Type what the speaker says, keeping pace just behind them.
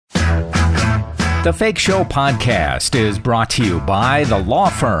The Fake Show podcast is brought to you by the law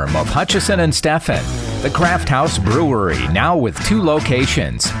firm of Hutchison and Steffen, the Craft House Brewery, now with 2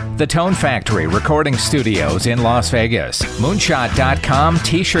 locations, the Tone Factory Recording Studios in Las Vegas, Moonshot.com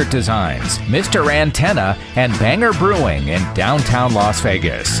T-shirt designs, Mr. Antenna, and Banger Brewing in downtown Las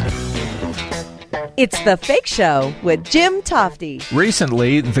Vegas. It's The Fake Show with Jim Tofte.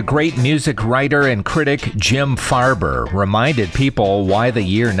 Recently, the great music writer and critic Jim Farber reminded people why the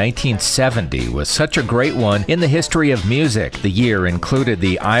year 1970 was such a great one in the history of music. The year included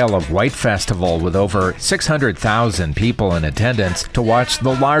the Isle of Wight Festival with over 600,000 people in attendance to watch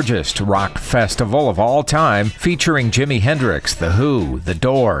the largest rock festival of all time, featuring Jimi Hendrix, The Who, The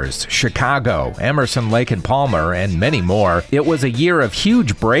Doors, Chicago, Emerson, Lake and Palmer, and many more. It was a year of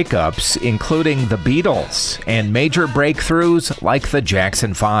huge breakups, including the Beatles, and major breakthroughs like the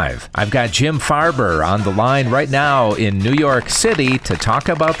Jackson 5. I've got Jim Farber on the line right now in New York City to talk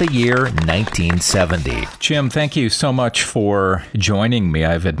about the year 1970. Jim, thank you so much for joining me.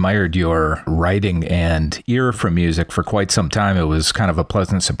 I've admired your writing and ear for music for quite some time. It was kind of a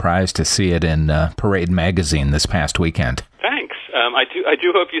pleasant surprise to see it in Parade magazine this past weekend. Thanks. I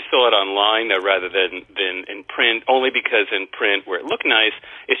do hope you saw it online rather than in print, only because in print, where it looked nice,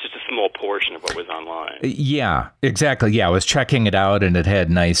 it's just a small portion of what was online. Yeah, exactly. Yeah, I was checking it out, and it had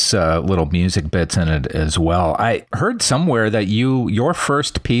nice little music bits in it as well. I heard somewhere that your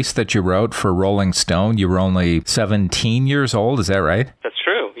first piece that you wrote for Rolling Stone, you were only 17 years old. Is that right? That's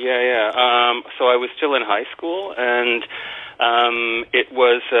true. Yeah. So I was still in high school, and it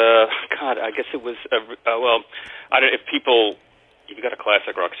was, I guess it was, I don't know if people... You've got a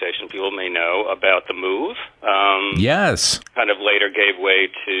classic rock station. People may know about The Move. Yes. Kind of later gave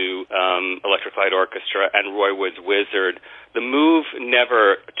way to Electric Light Orchestra and Roy Wood's Wizard. The Move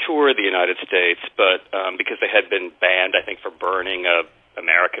never toured the United States, but because they had been banned, I think, for burning a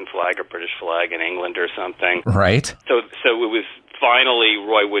American flag or British flag in England or something. Right. So it was finally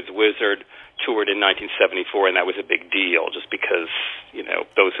Roy Wood's Wizard toured in 1974, and that was a big deal just because,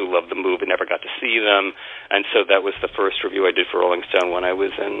 those who loved The Move never got to see them. And so that was the first review I did for Rolling Stone when I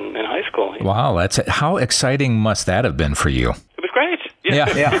was in high school. Wow, how exciting must that have been for you? It was great. Yeah.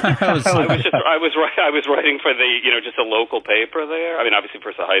 I was writing for just a local paper there. I mean, obviously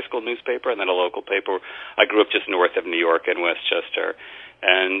first a high school newspaper and then a local paper. I grew up just north of New York in Westchester.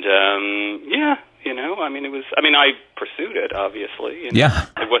 And, I pursued it, obviously. Yeah.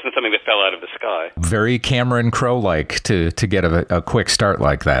 It wasn't something that fell out of the sky. Very Cameron Crowe-like to get a quick start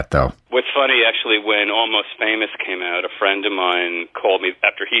like that, though. What's funny, actually, when Almost Famous came out, a friend of mine called me,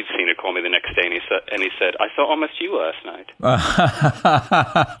 after he'd seen it, called me the next day, and he said, I saw Almost You last night.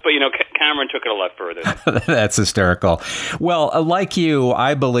 But, Cameron took it a lot further. That's hysterical. Well, like you,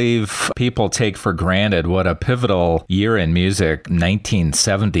 I believe people take for granted what a pivotal year in music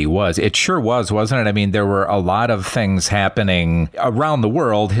 1970 was. It sure was, wasn't it? I mean, there were a lot of things happening around the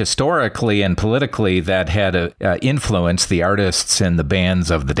world, historically and politically, that had influenced the artists and the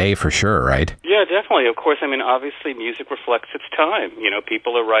bands of the day for sure, right? Yeah, definitely. Of course, obviously music reflects its time.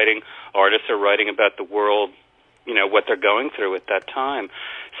 People are writing, artists are writing about the world, what they're going through at that time.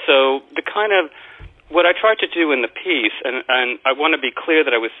 So what I tried to do in the piece, and I want to be clear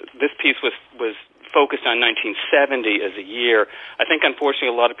that this piece was focused on 1970 as a year. I think,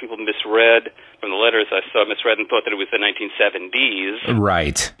 unfortunately, a lot of people misread from the letters I saw, and thought that it was the 1970s.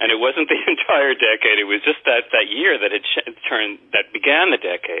 Right. And it wasn't the entire decade. It was just that year that that began the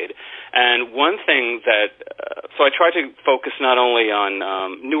decade. And one thing so I tried to focus not only on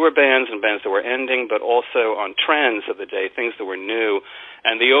newer bands and bands that were ending, but also on trends of the day, things that were new.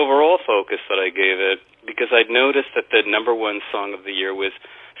 And the overall focus that I gave it, because I'd noticed that the number one song of the year was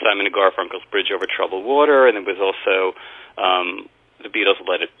Simon & Garfunkel's Bridge Over Troubled Water, and it was also the Beatles'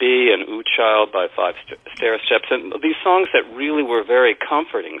 Let It Be and Ooh Child by Five Stairsteps, and these songs that really were very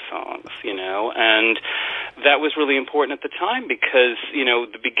comforting songs, and that was really important at the time because,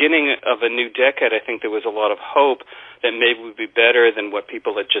 the beginning of a new decade, I think there was a lot of hope that maybe would be better than what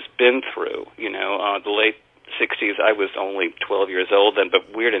people had just been through, the late 60s, I was only 12 years old then,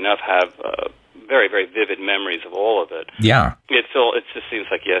 but weird enough have very, very vivid memories of all of it. Yeah. It just seems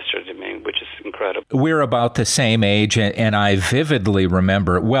like yesterday to me, which is incredible. We're about the same age, and I vividly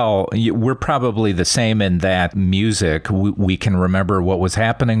remember, we're probably the same in that music, we can remember what was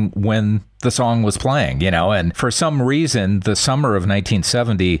happening when the song was playing, and for some reason, the summer of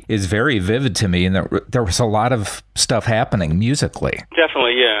 1970 is very vivid to me, and there was a lot of stuff happening musically.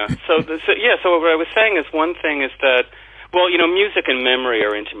 Definitely, yeah. So what I was saying is one thing is that, music and memory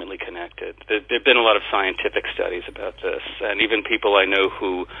are intimately connected. There have been a lot of scientific studies about this, and even people I know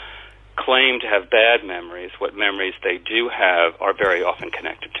who claim to have bad memories, what memories they do have are very often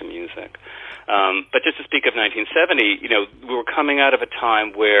connected to music. But just to speak of 1970, we were coming out of a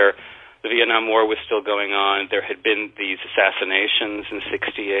time where the Vietnam War was still going on. There had been these assassinations in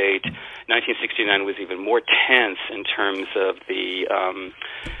 1968. 1969 was even more tense in terms of the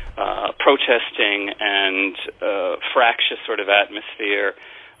protesting and fractious sort of atmosphere.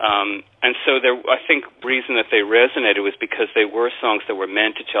 And so I think the reason that they resonated was because they were songs that were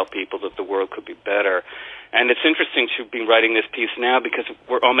meant to tell people that the world could be better. And it's interesting to be writing this piece now because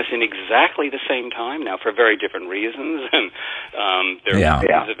we're almost in exactly the same time now for very different reasons. And there's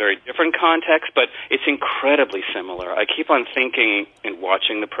a very different context, but it's incredibly similar. I keep on thinking and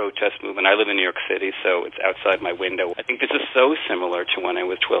watching the protest movement. I live in New York City, so it's outside my window. I think this is so similar to when I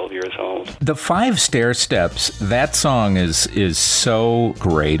was 12 years old. The 5 Stair Steps, that song is so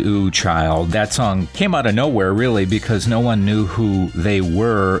great. Ooh, Child. That song came out of nowhere, really, because no one knew who they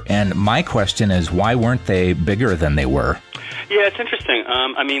were. And my question is, why weren't they bigger than they were? Yeah, it's interesting.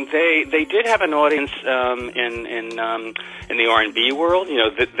 They did have an audience in the R&B world.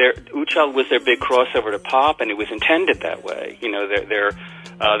 Ooh Child was their big crossover to pop, and it was intended that way. They're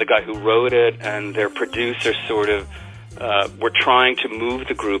the guy who wrote it and their producer sort of were trying to move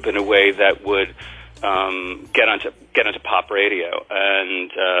the group in a way that would get onto pop radio.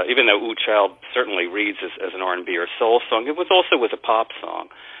 And even though Ooh Child certainly reads as an R&B or soul song, it was a pop song.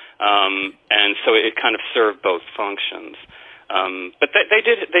 And so it kind of served both functions. But they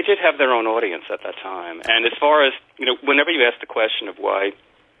did have their own audience at that time. And as far as, whenever you ask the question of why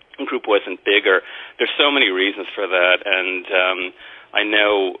the group wasn't bigger, there's so many reasons for that. And I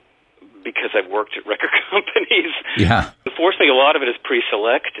know because I've worked at record companies. Yeah. Unfortunately, a lot of it is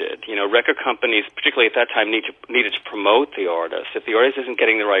pre-selected. Record companies, particularly at that time, needed to promote the artist. If the artist isn't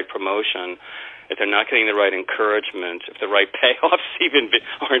getting the right promotion, if they're not getting the right encouragement, if the right payoffs even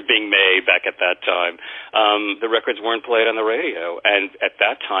aren't being made back at that time, the records weren't played on the radio. And at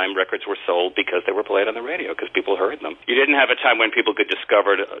that time, records were sold because they were played on the radio, because people heard them. You didn't have a time when people could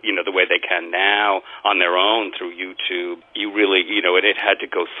discover, the way they can now on their own through YouTube. You really, it had to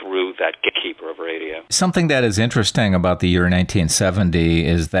go through that gatekeeper of radio. Something that is interesting about the year 1970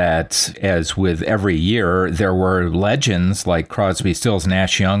 is that, as with every year, there were legends like Crosby, Stills,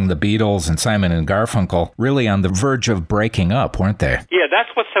 Nash Young, the Beatles, and Simon and Garfunkel really on the verge of breaking up, weren't they? Yeah,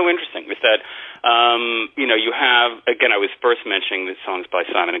 that's what's so interesting is that, you have, again, I was first mentioning the songs by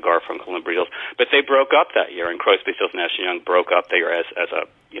Simon and Garfunkel and the Beatles, but they broke up that year, and Crosby, Stills, Nash Young broke up that year as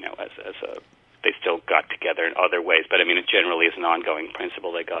they still got together in other ways, but it generally is an ongoing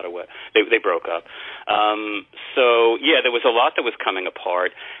principle. They got away. They broke up. There was a lot that was coming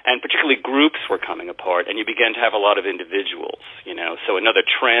apart, and particularly groups were coming apart, and you began to have a lot of individuals. So another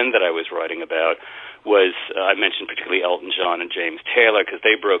trend that I was writing about was I mentioned particularly Elton John and James Taylor because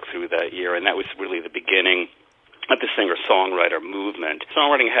they broke through that year, and that was really the beginning of the singer-songwriter movement.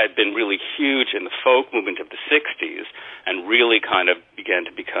 Songwriting had been really huge in the folk movement of the 60s and really kind of began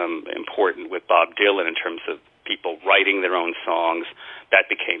to become important with Bob Dylan in terms of people writing their own songs. That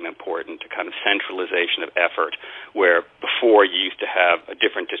became important to kind of centralization of effort, where before you used to have a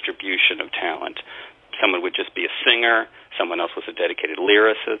different distribution of talent. Someone would just be a singer, someone else was a dedicated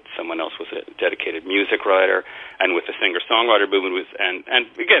lyricist, someone else was a dedicated music writer, and with the singer-songwriter movement and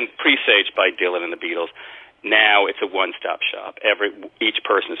again, presaged by Dylan and the Beatles, now it's a one-stop shop. Each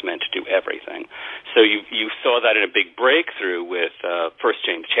person is meant to do everything. So you saw that in a big breakthrough with first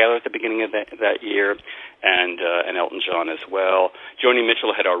James Taylor at the beginning of that year, and Elton John as well. Joni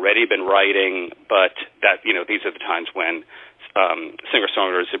Mitchell had already been writing, but these are the times when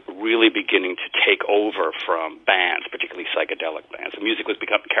singer-songwriters are really beginning to take over from bands, particularly psychedelic bands. The music was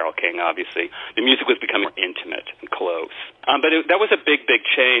becoming, Carole King, obviously, the music was becoming more intimate and close. But that was a big, big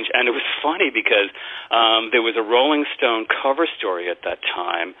change, and it was funny because there was a Rolling Stone cover story at that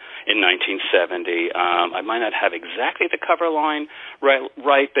time in 1970. I might not have exactly the cover line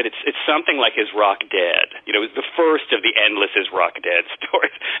right, but it's something like Is Rock Dead? It was the first of the endless Is Rock Dead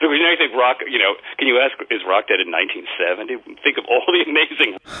stories. There was anything rock, can you ask Is Rock Dead in 1970? Think of all the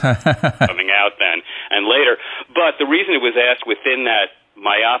amazing coming out then and later. But the reason it was asked within that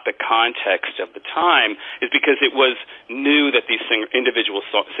myopic context of the time is because it was new that these individual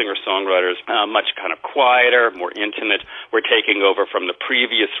singer-songwriters, much kind of quieter, more intimate, were taking over from the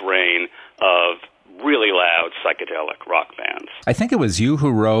previous reign of really loud psychedelic rock bands. I think it was you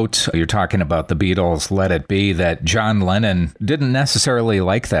who wrote, you're talking about the Beatles' Let It Be, that John Lennon didn't necessarily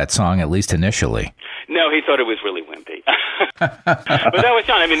like that song, at least initially. No, he thought it was really wimpy. But that was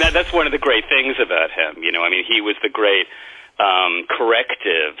John. That's one of the great things about him. He was the great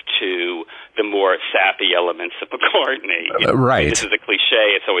corrective to the more sappy elements of McCartney. Right. This is a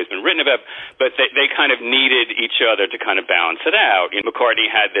cliche, it's always been written about, but they kind of needed each other to kind of balance it out. McCartney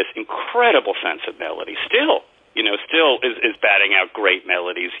had this incredible sense of melody, still is batting out great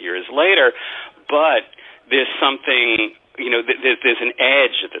melodies years later, but there's something, there's an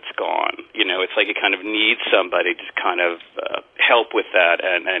edge that's gone. It's like it kind of needs somebody to kind of help with that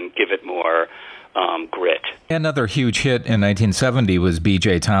and give it more grit. Another huge hit in 1970 was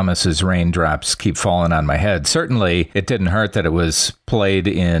B.J. Thomas's Raindrops Keep Falling on My Head. Certainly, it didn't hurt that it was played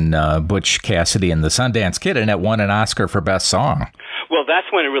in Butch Cassidy and the Sundance Kid, and it won an Oscar for Best Song. Well,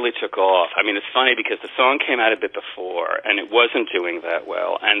 that's when it really took off. I mean, it's funny because the song came out a bit before, and it wasn't doing that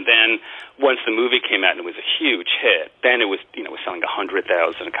well. And then once the movie came out and it was a huge hit, then it was, selling 100,000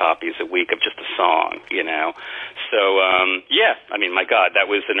 copies a week of just a song, So, I mean, my God, that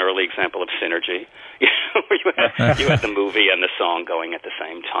was an early example of synergy. You had the movie and the song going at the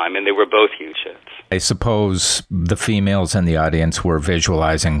same time, and they were both huge hits. I suppose the females in the audience were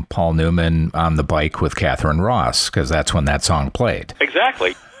visualizing Paul Newman on the bike with Catherine Ross, because that's when that song played.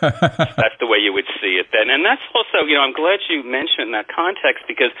 Exactly. That's the way you would see it then. And that's also, I'm glad you mentioned it in that context,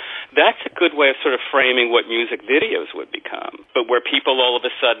 because that's a good way of sort of framing what music videos would become, but where people all of a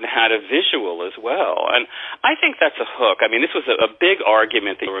sudden had a visual as well. And I think that's a hook. I mean, this was a big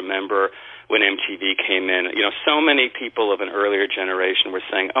argument that you remember when MTV came in. So many people of an earlier generation were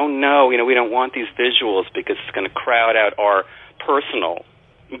saying, oh, no, we don't want these visuals because it's going to crowd out our personal,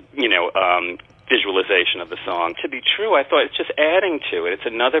 visualization of the song. To be true, I thought it's just adding to it. It's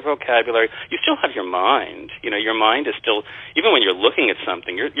another vocabulary. You still have your mind. Your mind is still, even when you're looking at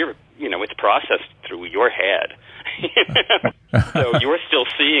something, you're it's processed through your head. So you're still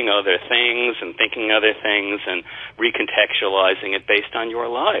seeing other things and thinking other things and recontextualizing it based on your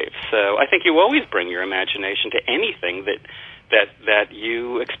life. So I think you always bring your imagination to anything that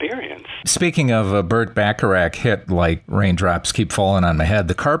you experience. Speaking of a Burt Bacharach hit like Raindrops Keep Falling on My Head,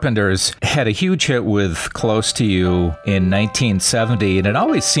 the Carpenters had a huge hit with Close to You in 1970, and it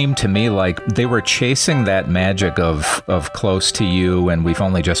always seemed to me like they were chasing that magic of Close to You and We've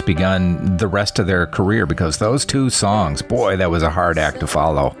Only Just Begun the rest of their career, because those two songs, boy, that was a hard act to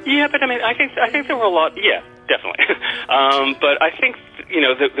follow. Yeah, but I mean, I think there were a lot, yeah, definitely. But I think,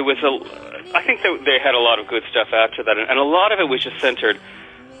 there was I think that they had a lot of good stuff after that, and a lot of it was just centered.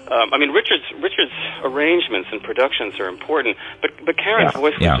 Richard's arrangements and productions are important, but Karen's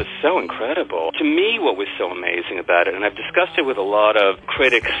voice was just so incredible. To me, what was so amazing about it, and I've discussed it with a lot of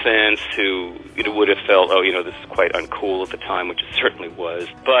critics since who would have felt, this is quite uncool at the time, which it certainly was.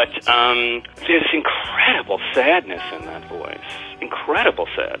 But there's incredible sadness in that voice, incredible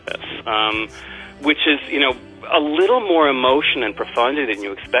sadness, which is, a little more emotion and profundity than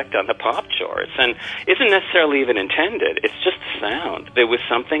you expect on the pop charts, and isn't necessarily even intended. It's just the sound. There was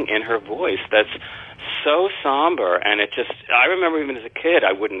something in her voice that's so somber, and I remember even as a kid,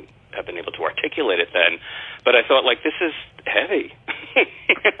 I wouldn't have been able to articulate it then, but I thought, this is heavy.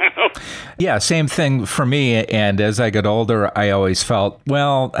 Yeah, same thing for me. And as I got older, I always felt,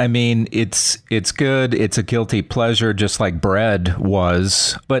 it's good. It's a guilty pleasure, just like Bread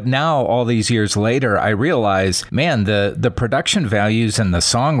was. But now, all these years later, I realize, man, the production values and the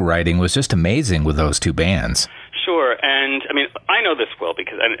songwriting was just amazing with those two bands. Sure, and I know this well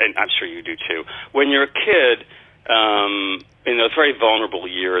because, and I'm sure you do too. When you're a kid, in those very vulnerable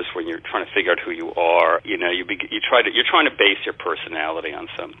years when you're trying to figure out who you are, you're trying to base your personality on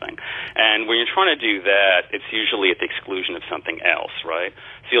something, and when you're trying to do that, it's usually at the exclusion of something else, right?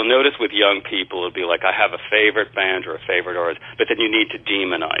 So you'll notice with young people, it'll be like, I have a favorite band or a favorite artist, but then you need to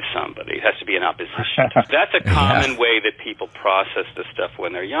demonize somebody. It has to be in opposition. That's a common way that people process this stuff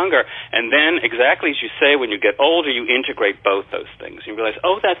when they're younger, and then exactly as you say, when you get older, you integrate both those things. You realize,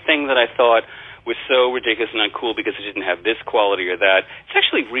 that thing that I thought was so ridiculous and uncool because it didn't have this quality or that, it's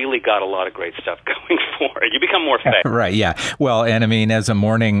actually really got a lot of great stuff going for it. You become more fair. Right, yeah. Well, and as a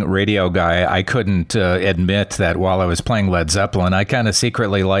morning radio guy, I couldn't admit that while I was playing Led Zeppelin, I kind of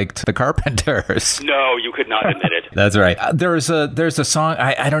secretly liked the Carpenters. No, you could not admit it. That's right. There's a song,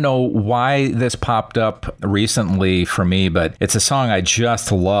 I don't know why this popped up recently for me, but it's a song I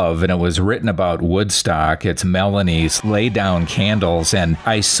just love, and it was written about Woodstock. It's Melanie's Lay Down Candles, and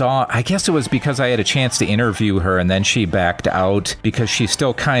I guess it was because I had a chance to interview her, and then she backed out because she's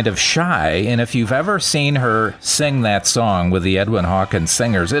still kind of shy. And if you've ever seen her sing that song with the Edwin Hawkins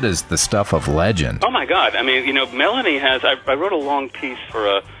Singers, it is the stuff of legend. Oh, my God. Melanie has... I wrote a long piece for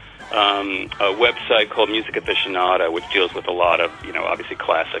a website called Music Aficionado, which deals with a lot of, obviously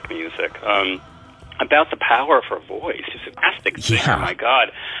classic music. About the power of her voice. She's a fantastic singer, my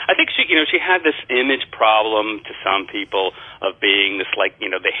God. I think she had this image problem to some people of being this, like,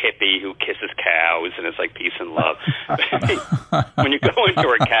 the hippie who kisses cows and is like peace and love. When you go into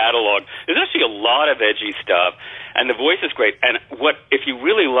her catalog, there's actually a lot of edgy stuff, and the voice is great. And if you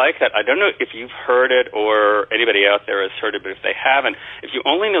really like that, I don't know if you've heard it or anybody out there has heard it, but if they haven't, if you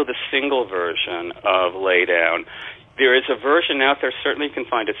only know the single version of Lay Down, there is a version out there. Certainly you can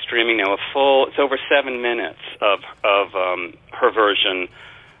find it streaming now. It's over 7 minutes of her version,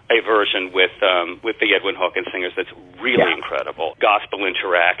 a version with the Edwin Hawkins singers that's really incredible. Gospel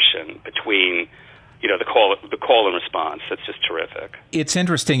interaction between the call and response. That's just terrific. It's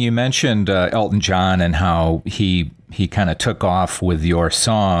interesting. You mentioned Elton John and how he kind of took off with your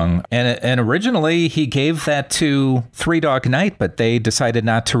song, and originally he gave that to Three Dog Night, but they decided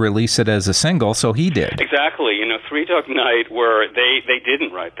not to release it as a single, so he did. Exactly. Three Dog Night they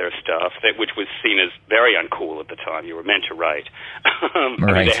didn't write their stuff, which was seen as very uncool at the time. You were meant to write. Right. I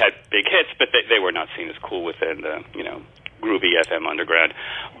mean, they had big hits, but they were not seen as cool within the groovy FM underground.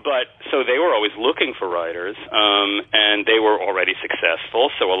 But so they were always looking for writers, and they were already successful,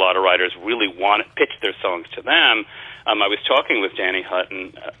 so a lot of writers really pitched their songs to them. I was talking with Danny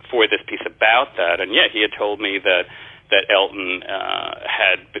Hutton for this piece about that, and he had told me that Elton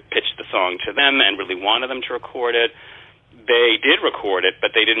had pitched the song to them and really wanted them to record it. They did record it,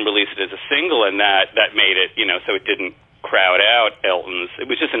 but they didn't release it as a single, and that made it, so it didn't crowd out Elton's. It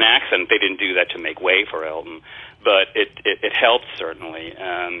was just an accident. They didn't do that to make way for Elton, but it helped, certainly.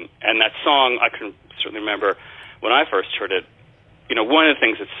 And that song, I can certainly remember when I first heard it, one of the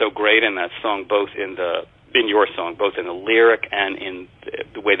things that's so great in that song, both in your song, both in the lyric and in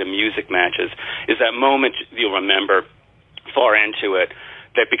the way the music matches, is that moment you'll remember far into it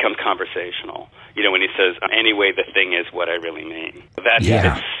that becomes conversational. When he says, anyway, the thing is what I really mean.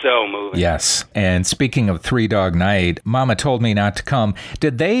 It's so moving. Yes. And speaking of Three Dog Night, Mama Told Me Not to Come.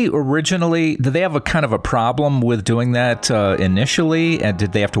 Did they have a kind of a problem with doing that initially? And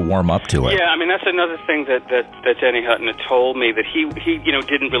did they have to warm up to it? Yeah, I mean, that's another thing that Danny Hutton had told me, that he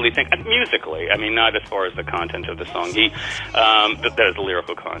didn't really think, musically, I mean, not as far as the content of the song. That is the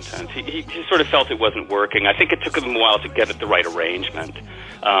lyrical content. He sort of felt it wasn't working. I think it took him a while to get it the right arrangement.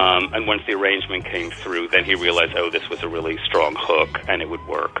 And once the arrangement came through, then he realized, this was a really strong hook, and it would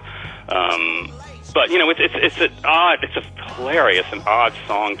work. But it's a hilarious and odd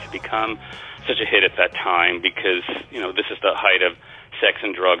song to become such a hit at that time, because this is the height of sex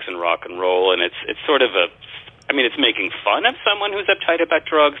and drugs and rock and roll, and it's sort of it's making fun of someone who's uptight about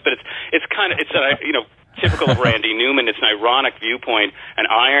drugs, but it's typical of Randy Newman. It's an ironic viewpoint, and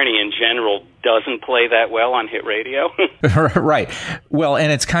irony in general doesn't play that well on hit radio. Right. Well,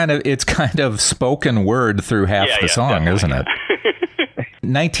 and it's kind of spoken word through half the song, definitely. Isn't it?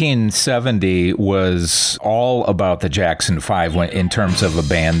 1970 was all about the Jackson 5 in terms of a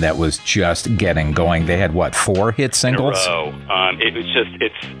band that was just getting going. They had, 4 hit singles? In a row.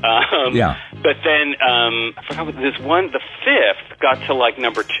 But then, I forgot what this one, the fifth, got to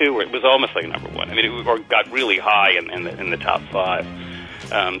number 2, or it was almost like number 1. I mean, it got really high in the top 5.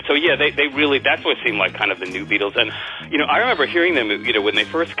 They really, that's what seemed like kind of the new Beatles. And, I remember hearing them, when they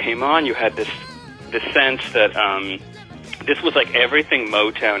first came on, you had this sense that, this was like everything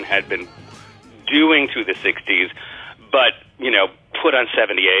Motown had been doing through the 60s, but, put on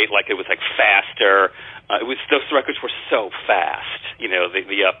 78, like it was faster. Those records were so fast,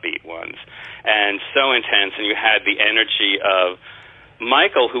 the upbeat ones, and so intense, and you had the energy of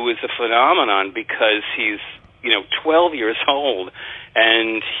Michael, who is a phenomenon because he's, 12 years old,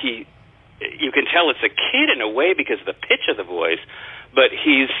 and you can tell it's a kid in a way because of the pitch of the voice, but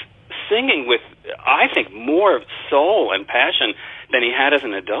he's singing with, I think, more soul and passion than he had as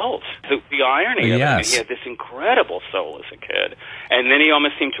an adult. The irony of it, he had this incredible soul as a kid, and then he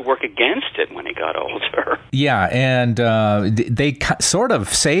almost seemed to work against it when he got older. Yeah, and they sort of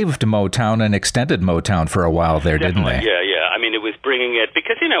saved Motown and extended Motown for a while there, Definitely. Didn't they? Yeah. I mean, it was bringing it,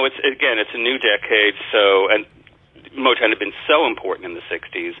 because, it's a new decade, and Motown had been so important in the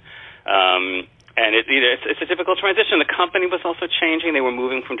 60s. And it's a difficult transition. The company was also changing. They were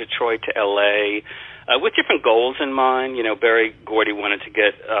moving from Detroit to L.A. With different goals in mind. Berry Gordy wanted to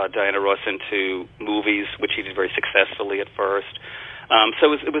get Diana Ross into movies, which he did very successfully at first.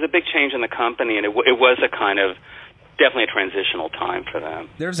 So it was a big change in the company, and it was a kind of definitely a transitional time for them.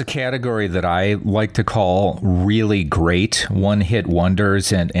 There's a category that I like to call really great one-hit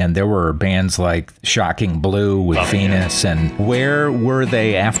wonders, and there were bands like Shocking Blue with Venus, and where were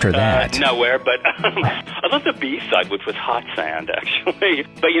they after that? Nowhere, but I love the B-side, which was Hot Sand, actually.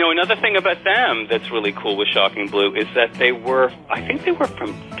 But, another thing about them that's really cool with Shocking Blue is that I think they were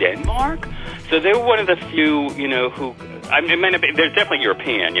from Denmark, so they were one of the few, who I mean, they're definitely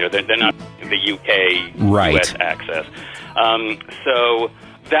European. They're not the UK, right. US access. So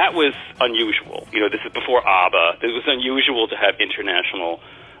that was unusual. This is before ABBA. It was unusual to have international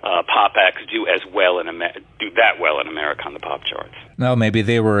pop acts do that well in America on the pop charts. No, maybe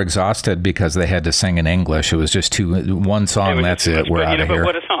they were exhausted because they had to sing in English. It was just one song. That's it. We're out of here.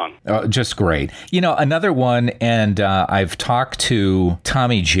 But what a song! Just great. Another one, and I've talked to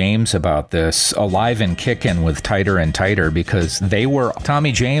Tommy James about this, Alive and Kickin' with Tighter and Tighter, because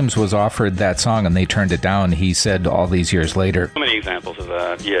Tommy James was offered that song and they turned it down. He said all these years later. So many examples of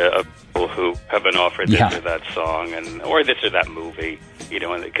that, of people who have been offered this or that song or this or that movie.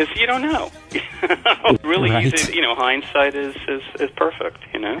 Because you don't know. Really right. easy. Hindsight is perfect.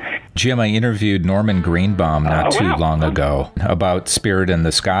 Jim, I interviewed Norman Greenbaum not too long ago about Spirit in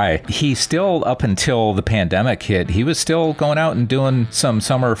the Sky. He still, up until the pandemic hit, he was still going out and doing some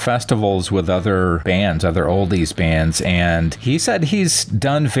summer festivals with other bands, other oldies bands, and he said he's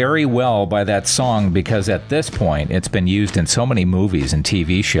done very well by that song because at this point it's been used in so many movies and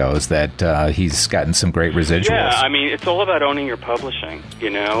TV shows that he's gotten some great residuals. Yeah, I mean, it's all about owning your publishing.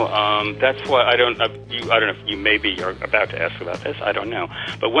 That's why I don't know if you're about to ask about this. I don't know.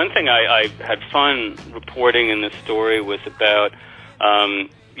 But one thing I had fun reporting in this story was about,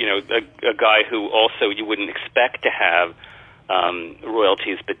 a guy who also you wouldn't expect to have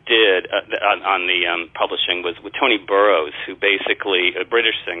royalties, but did on the publishing was with Tony Burrows, who basically a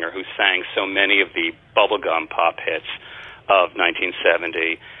British singer who sang so many of the bubblegum pop hits of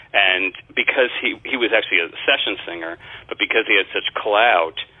 1970. And because he was actually a session singer, but because he had such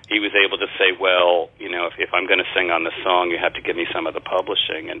clout, he was able to say, well, if I'm going to sing on the song, you have to give me some of the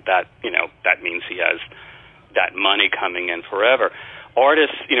publishing, and that means he has that money coming in forever.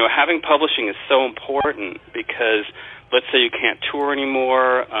 Artists, having publishing is so important because let's say you can't tour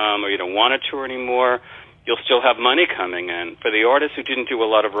anymore, or you don't want to tour anymore, you'll still have money coming in. For the artists who didn't do a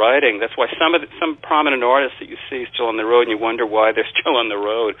lot of writing, that's why some prominent artists that you see still on the road, and you wonder why they're still on the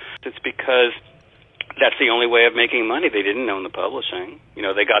road. It's because that's the only way of making money. They didn't own the publishing.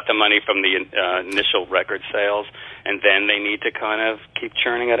 They got the money from the initial record sales, and then they need to kind of keep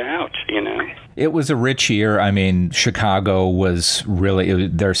churning it out, It was a rich year. I mean, Chicago was really,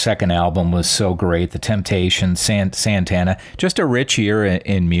 their second album was so great. The Temptations, Santana, just a rich year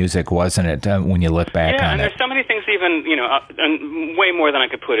in music, wasn't it, when you look back on it? Yeah, and there's so many things even, and way more than I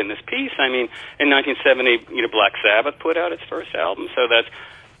could put in this piece. I mean, in 1970, Black Sabbath put out its first album, so that's,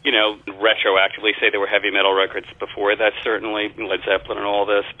 retroactively say there were heavy metal records before that, certainly, Led Zeppelin and all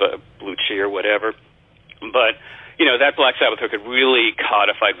this, but Blue Cheer, whatever. But, that Black Sabbath record really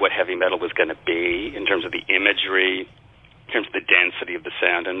codified what heavy metal was going to be in terms of the imagery, in terms of the density of the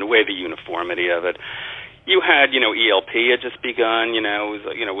sound and the way the uniformity of it. You had, ELP had just begun,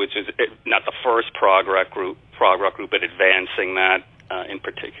 which is not the first prog rock group, but advancing that. In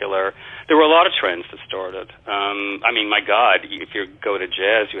particular, there were a lot of trends that started. I mean, my God, if you go to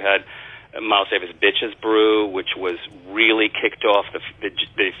jazz, you had Miles Davis' Bitches Brew, which was really kicked off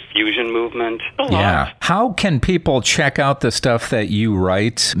the fusion movement. Yeah. How can people check out the stuff that you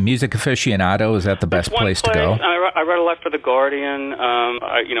write? Music Aficionado, is that the best place to go? I write a lot for The Guardian.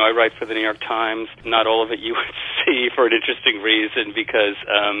 I write for the New York Times. Not all of it you would see for an interesting reason because,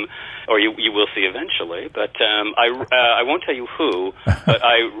 or you will see eventually, but I won't tell you who, but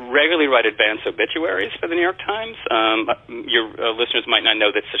I regularly write advance obituaries for the New York Times. Your listeners might not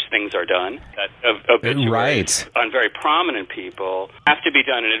know that such things are done. Obituaries on very prominent people have to be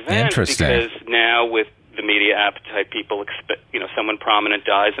done in advance because now with the media appetite, people expect, someone prominent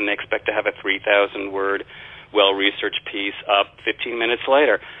dies and they expect to have a 3,000-word well-researched piece up 15 minutes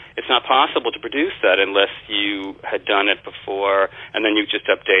later. It's not possible to produce that unless you had done it before, and then you just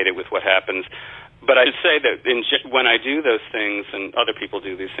update it with what happens. But I should say that when I do those things, and other people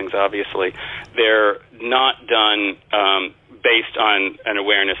do these things, obviously, they're not done based on an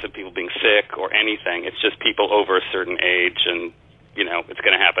awareness of people being sick or anything. It's just people over a certain age, and it's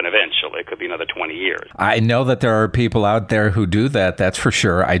going to happen eventually. It could be another 20 years. I know that there are people out there who do that, that's for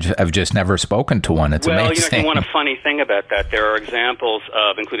sure. I've just never spoken to one. It's amazing. If you want a funny thing about that, there are examples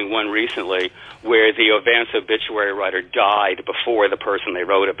of, including one recently, where the advance obituary writer died before the person they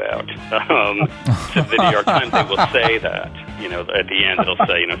wrote about. To the New York Times, they will say that. At the end, it'll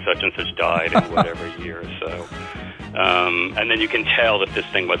say, such and such died in whatever year. So, and then you can tell that this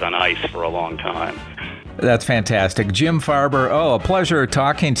thing was on ice for a long time. That's fantastic. Jim Farber, a pleasure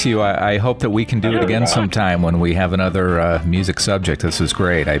talking to you. I hope that we can do it again sometime when we have another music subject. This is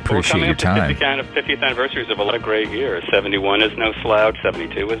great. I appreciate your time. 50th anniversaries of a lot of great years. 71 is no slouch.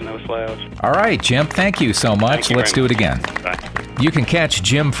 72 is no slouch. All right, Jim, thank you so much. Let's do it again. Bye. You can catch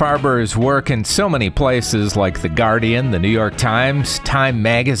Jim Farber's work in so many places like The Guardian, The New York Times, Time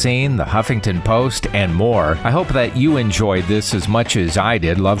Magazine, The Huffington Post, and more. I hope that you enjoyed this as much as I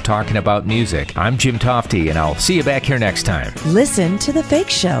did. Love talking about music. I'm Jim Tofte, and I'll see you back here next time. Listen to The Fake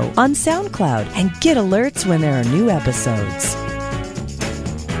Show on SoundCloud and get alerts when there are new episodes.